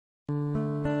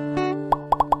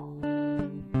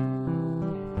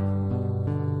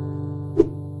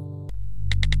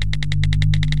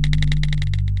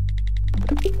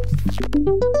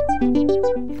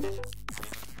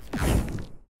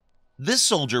This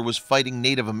soldier was fighting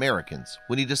Native Americans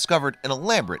when he discovered an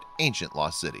elaborate ancient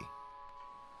lost city.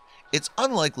 It's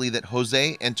unlikely that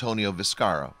José Antonio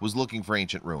Vizcarra was looking for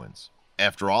ancient ruins.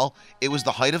 After all, it was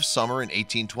the height of summer in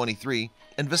 1823,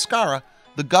 and Vizcarra,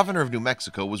 the governor of New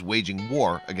Mexico, was waging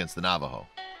war against the Navajo.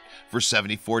 For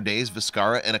 74 days,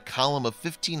 Vizcarra and a column of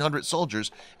 1,500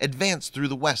 soldiers advanced through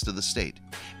the west of the state,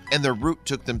 and their route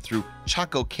took them through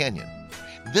Chaco Canyon.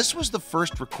 This was the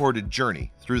first recorded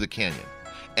journey through the canyon,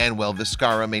 and while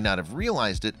Vizcarra may not have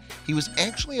realized it, he was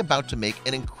actually about to make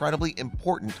an incredibly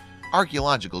important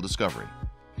archaeological discovery.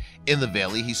 In the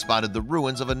valley, he spotted the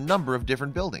ruins of a number of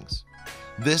different buildings.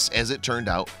 This, as it turned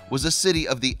out, was a city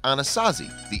of the Anasazi,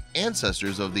 the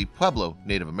ancestors of the Pueblo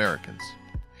Native Americans.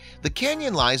 The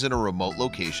canyon lies in a remote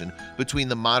location between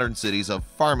the modern cities of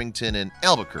Farmington and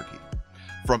Albuquerque.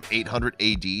 From 800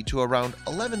 AD to around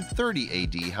 1130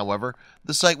 AD, however,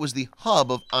 the site was the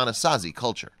hub of Anasazi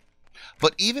culture.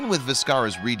 But even with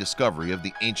Vizcarra's rediscovery of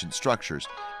the ancient structures,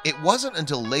 it wasn't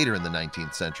until later in the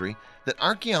 19th century that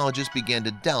archaeologists began to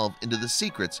delve into the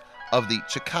secrets of the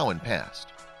Chacoan past.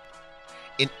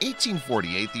 In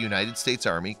 1848, the United States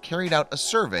Army carried out a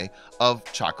survey of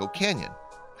Chaco Canyon.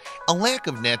 A lack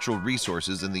of natural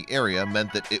resources in the area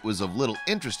meant that it was of little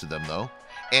interest to them, though,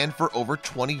 and for over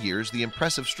 20 years the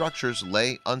impressive structures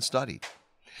lay unstudied.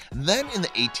 Then in the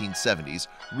 1870s,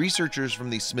 researchers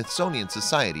from the Smithsonian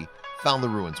Society found the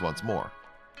ruins once more.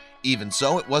 Even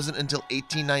so, it wasn't until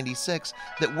 1896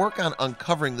 that work on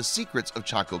uncovering the secrets of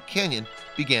Chaco Canyon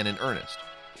began in earnest.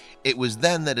 It was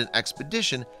then that an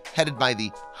expedition headed by the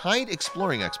Hyde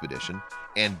Exploring Expedition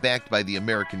and backed by the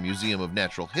American Museum of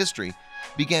Natural History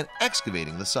began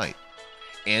excavating the site.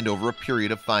 And over a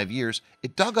period of 5 years,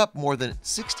 it dug up more than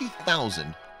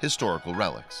 60,000 historical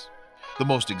relics. The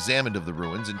most examined of the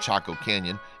ruins in Chaco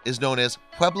Canyon is known as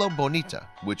Pueblo Bonita,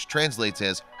 which translates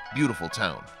as beautiful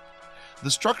town.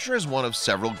 The structure is one of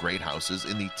several great houses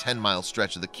in the 10-mile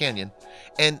stretch of the canyon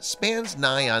and spans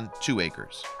nigh on 2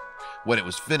 acres. When it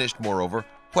was finished, moreover,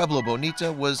 Pueblo Bonita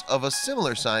was of a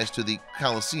similar size to the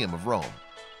Colosseum of Rome.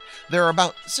 There are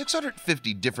about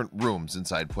 650 different rooms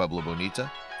inside Pueblo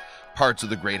Bonita. Parts of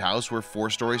the great house were 4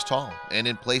 stories tall, and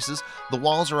in places the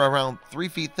walls are around 3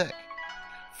 feet thick.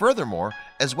 Furthermore,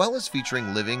 as well as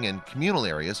featuring living and communal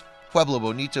areas, Pueblo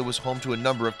Bonita was home to a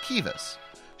number of kivas,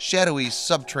 shadowy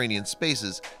subterranean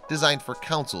spaces designed for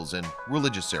councils and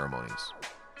religious ceremonies.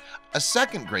 A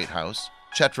second great house,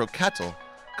 Chaco,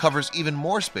 covers even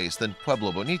more space than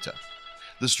Pueblo Bonita.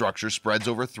 The structure spreads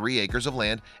over 3 acres of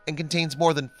land and contains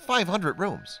more than 500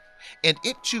 rooms, and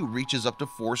it too reaches up to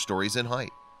 4 stories in height.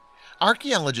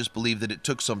 Archaeologists believe that it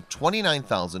took some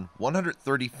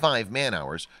 29,135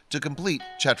 man-hours to complete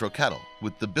Chaco,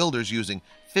 with the builders using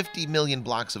 50 million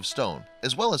blocks of stone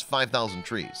as well as 5,000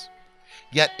 trees.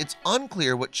 Yet it's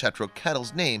unclear what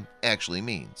Chaco's name actually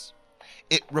means.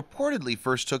 It reportedly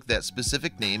first took that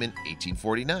specific name in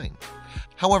 1849.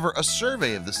 However, a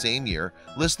survey of the same year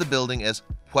lists the building as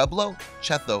Pueblo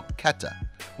Chaco,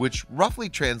 which roughly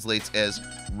translates as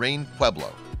Rain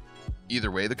Pueblo.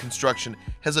 Either way, the construction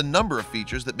has a number of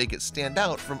features that make it stand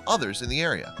out from others in the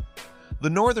area. The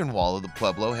northern wall of the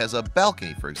Pueblo has a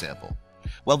balcony, for example,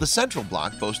 while the central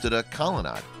block boasted a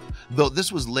colonnade, though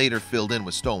this was later filled in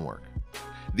with stonework.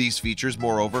 These features,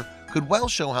 moreover, could well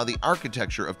show how the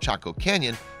architecture of Chaco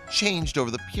Canyon changed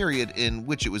over the period in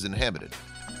which it was inhabited.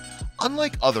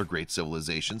 Unlike other great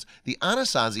civilizations, the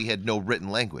Anasazi had no written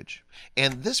language,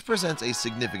 and this presents a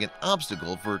significant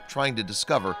obstacle for trying to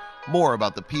discover more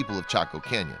about the people of Chaco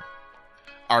Canyon.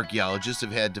 Archaeologists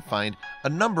have had to find a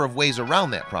number of ways around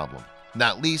that problem,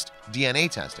 not least DNA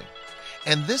testing,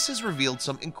 and this has revealed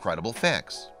some incredible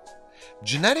facts.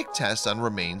 Genetic tests on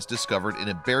remains discovered in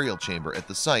a burial chamber at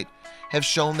the site have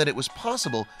shown that it was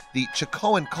possible the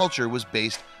Chacoan culture was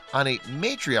based on a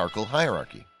matriarchal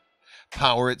hierarchy.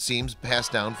 Power, it seems,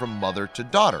 passed down from mother to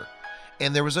daughter,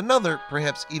 and there was another,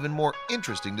 perhaps even more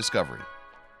interesting discovery.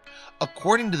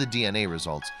 According to the DNA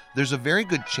results, there's a very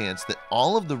good chance that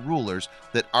all of the rulers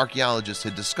that archaeologists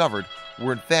had discovered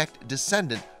were in fact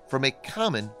descendant from a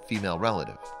common female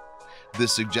relative.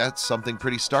 This suggests something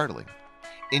pretty startling.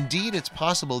 Indeed, it's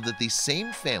possible that the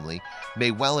same family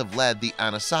may well have led the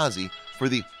Anasazi for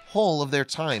the whole of their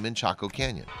time in Chaco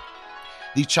Canyon.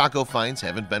 The Chaco finds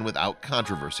haven't been without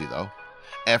controversy, though.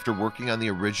 After working on the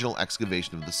original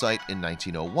excavation of the site in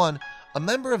 1901, a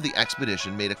member of the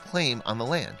expedition made a claim on the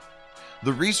land.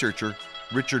 The researcher,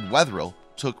 Richard Wetherill,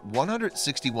 took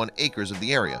 161 acres of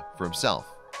the area for himself,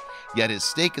 yet his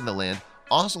stake in the land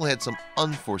also had some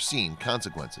unforeseen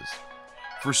consequences.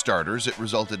 For starters, it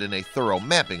resulted in a thorough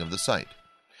mapping of the site.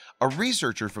 A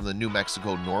researcher from the New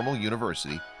Mexico Normal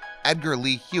University, Edgar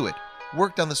Lee Hewitt,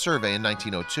 worked on the survey in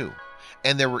 1902,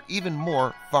 and there were even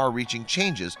more far-reaching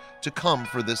changes to come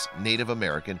for this Native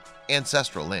American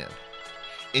ancestral land.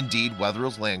 Indeed,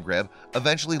 Wetherell's land grab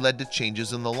eventually led to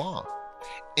changes in the law.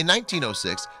 In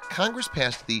 1906, Congress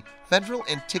passed the Federal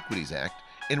Antiquities Act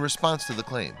in response to the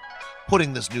claim,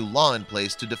 putting this new law in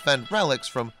place to defend relics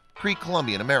from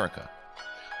pre-Columbian America.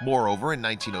 Moreover, in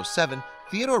 1907,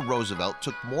 Theodore Roosevelt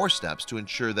took more steps to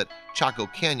ensure that Chaco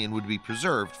Canyon would be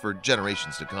preserved for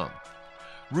generations to come.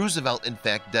 Roosevelt in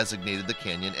fact designated the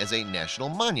canyon as a national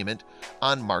monument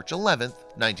on March 11,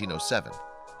 1907.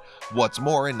 What's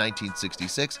more, in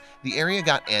 1966, the area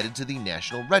got added to the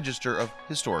National Register of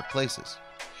Historic Places.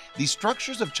 The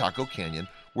structures of Chaco Canyon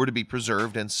were to be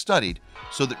preserved and studied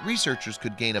so that researchers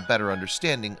could gain a better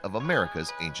understanding of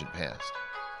America's ancient past.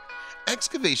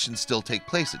 Excavations still take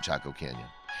place at Chaco Canyon,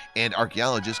 and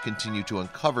archaeologists continue to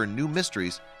uncover new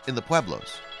mysteries in the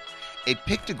Pueblos. A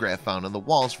pictograph found on the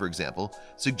walls, for example,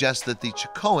 suggests that the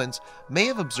Chacoans may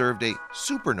have observed a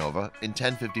supernova in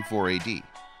 1054 AD.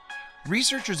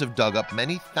 Researchers have dug up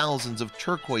many thousands of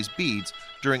turquoise beads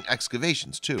during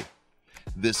excavations too.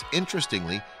 This,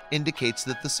 interestingly, indicates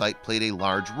that the site played a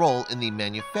large role in the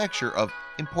manufacture of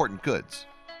important goods.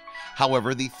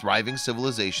 However, the thriving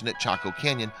civilization at Chaco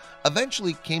Canyon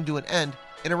eventually came to an end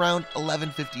in around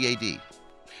 1150 AD.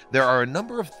 There are a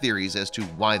number of theories as to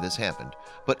why this happened,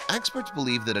 but experts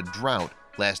believe that a drought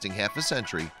lasting half a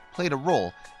century played a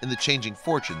role in the changing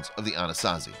fortunes of the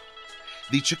Anasazi.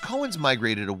 The Chacoans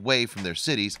migrated away from their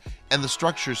cities, and the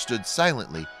structures stood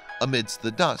silently amidst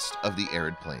the dust of the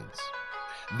arid plains.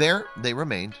 There they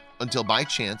remained until by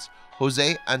chance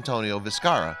José Antonio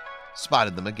Vizcarra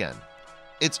spotted them again.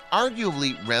 It's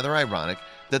arguably rather ironic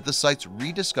that the site's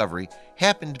rediscovery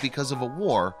happened because of a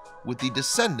war with the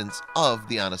descendants of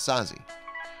the Anasazi.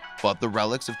 But the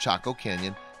relics of Chaco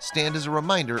Canyon stand as a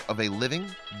reminder of a living,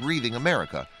 breathing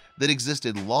America that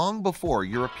existed long before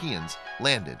Europeans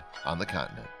landed on the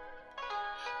continent.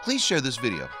 Please share this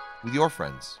video with your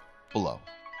friends below.